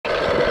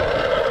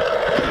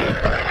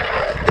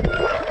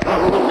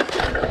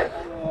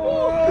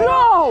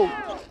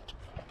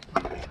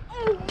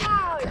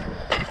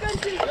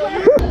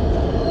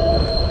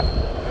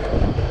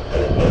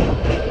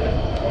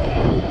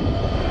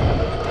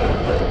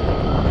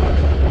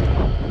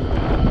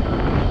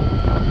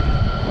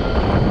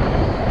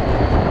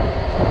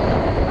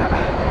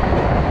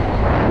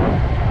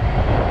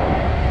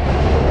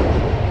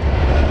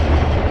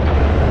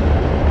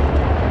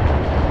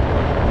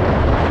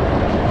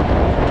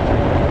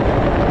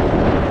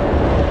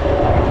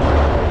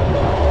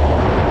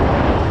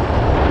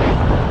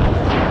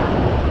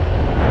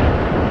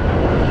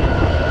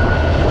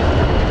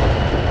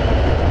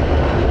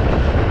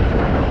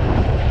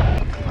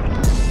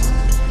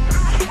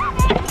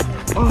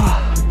Oh.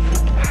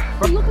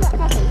 Look at that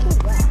pattern, it's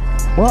all wet.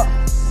 What?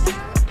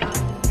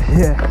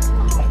 Yeah.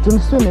 Do you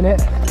want to swim in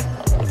it?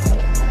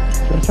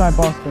 I'm gonna try and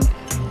bask in.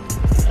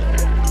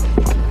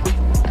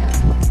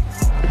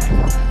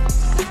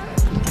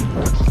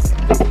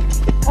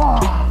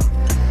 Oh.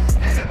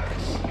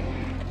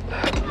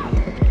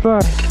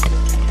 First.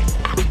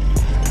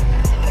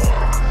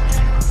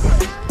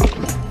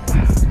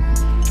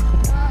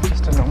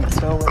 Just a normal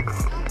tailwind.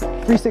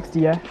 360,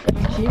 yeah?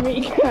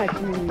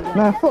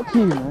 No, fuck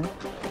you, man.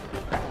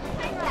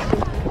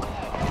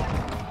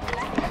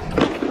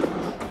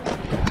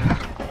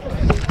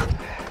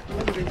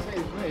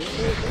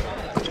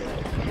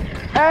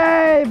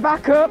 Hey,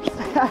 back up!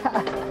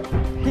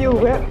 Heel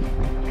whip.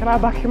 Can I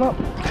back him up?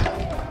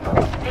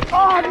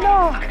 Oh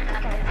no!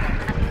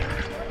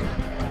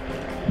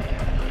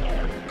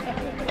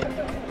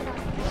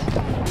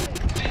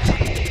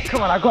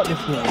 Come on, I got this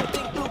here.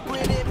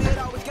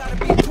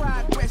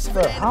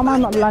 Bro, how am I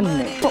not landing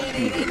it? Fuck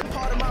you.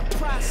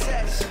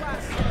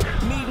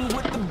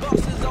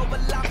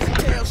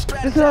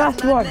 This is the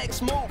last one.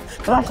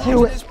 The last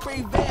heel whip.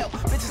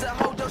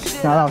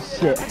 No, that was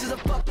shit.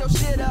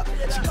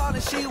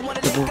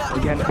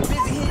 Again.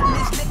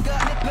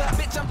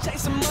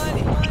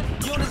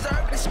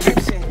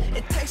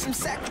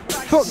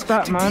 Fuck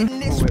that, man.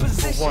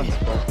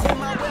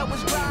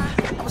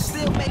 I was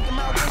still making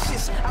my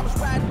wishes. I was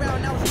riding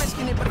around, I was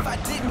risking it, but if I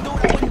didn't do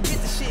it, I wouldn't get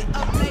the shit.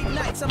 Up late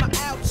nights, I'm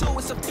out too.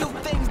 It's a few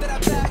things that I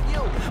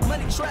value.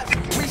 Money, trust,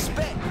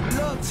 respect,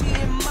 loyalty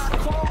in my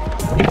core.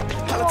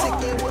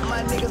 Politicking with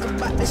my niggas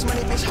about this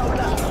money, bitch, hold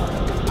up.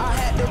 I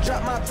had to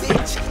drop my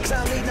bitch, cause I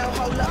need no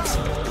hold ups.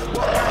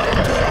 Walk around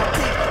in VIP,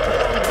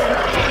 don't do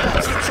no hold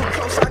ups. Get too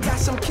close, I got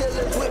some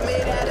killers with me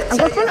that'll I'm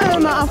confronting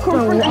them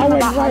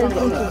about how long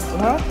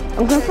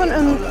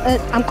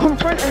I'm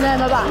confronting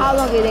them about how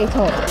long they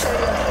talk.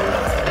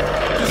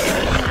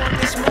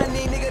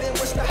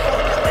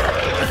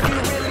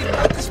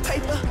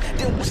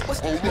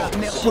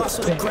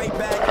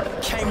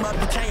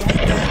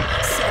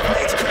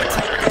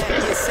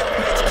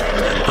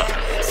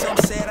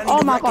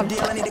 Oh my god.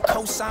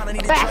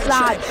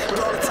 Backslide.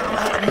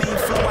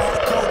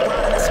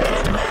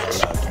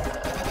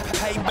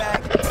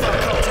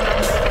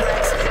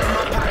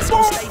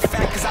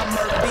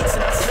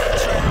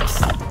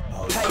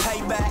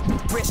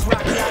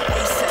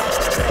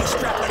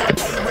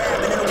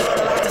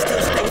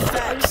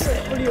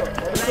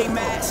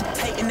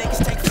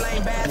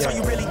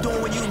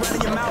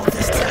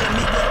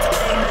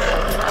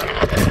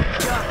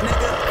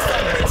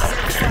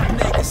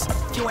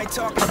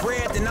 Talking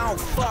bread, then I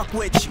don't fuck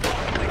with you.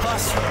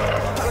 Hustle.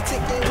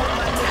 Politicking with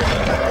my niggas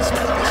about this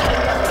money, bitch.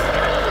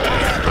 I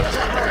had to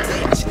drop my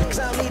bitch, cause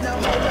I don't need no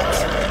hold-ups.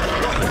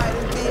 Walk right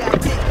in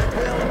VIP,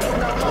 we don't do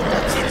no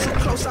hold-ups. Get too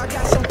close, I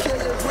got some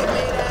killers with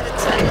me that'll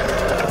take.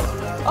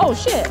 Oh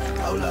shit.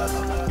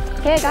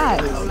 Hey guys.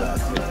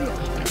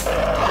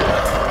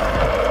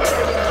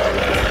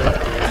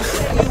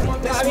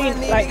 I mean,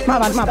 like,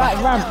 my bad,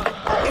 ramp.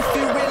 If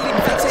you really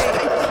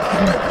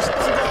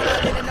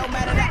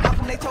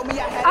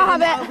I'll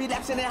have it.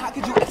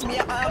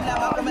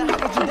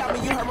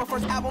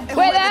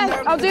 Wait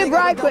there, I'll do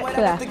Brian quick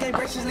for that.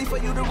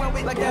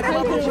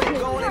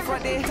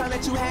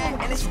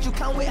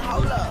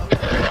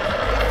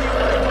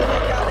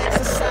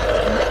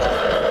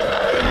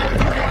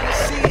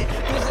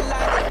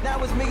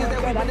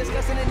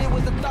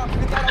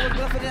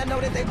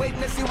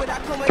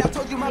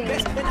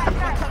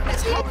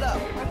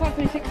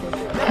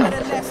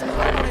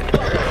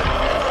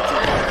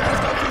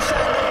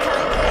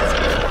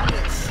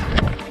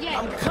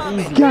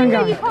 Gang.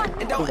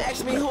 And don't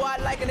ask me who I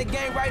like in the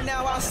game right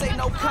now, I'll say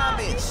no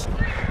comments.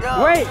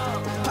 Wait!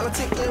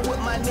 Politicking with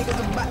my niggas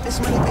about this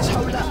money, bitch,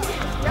 hold up.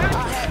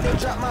 I had to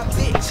drop my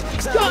bitch.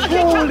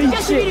 Holy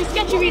shit!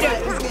 Sketchy video.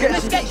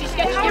 Sketchy.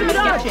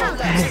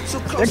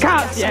 It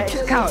counts, yeah,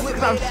 it counts.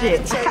 Some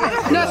shit.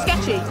 No,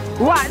 sketchy.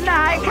 What?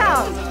 Nah, it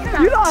counts.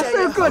 You lot are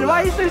so good.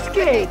 Why are you so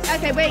scared?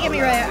 Okay, wait, get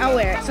me right. I'll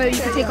wear it so you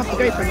can take off the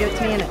GoPro and give it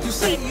to me in it. You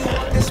say you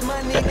want this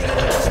money,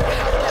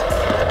 nigga.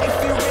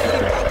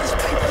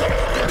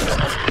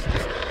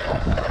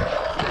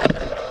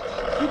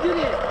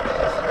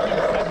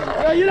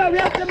 You know, we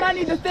have to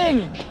manage the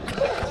thing.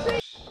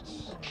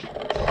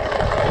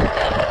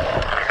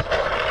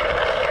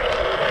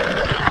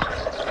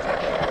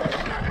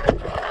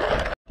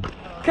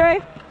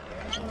 Okay.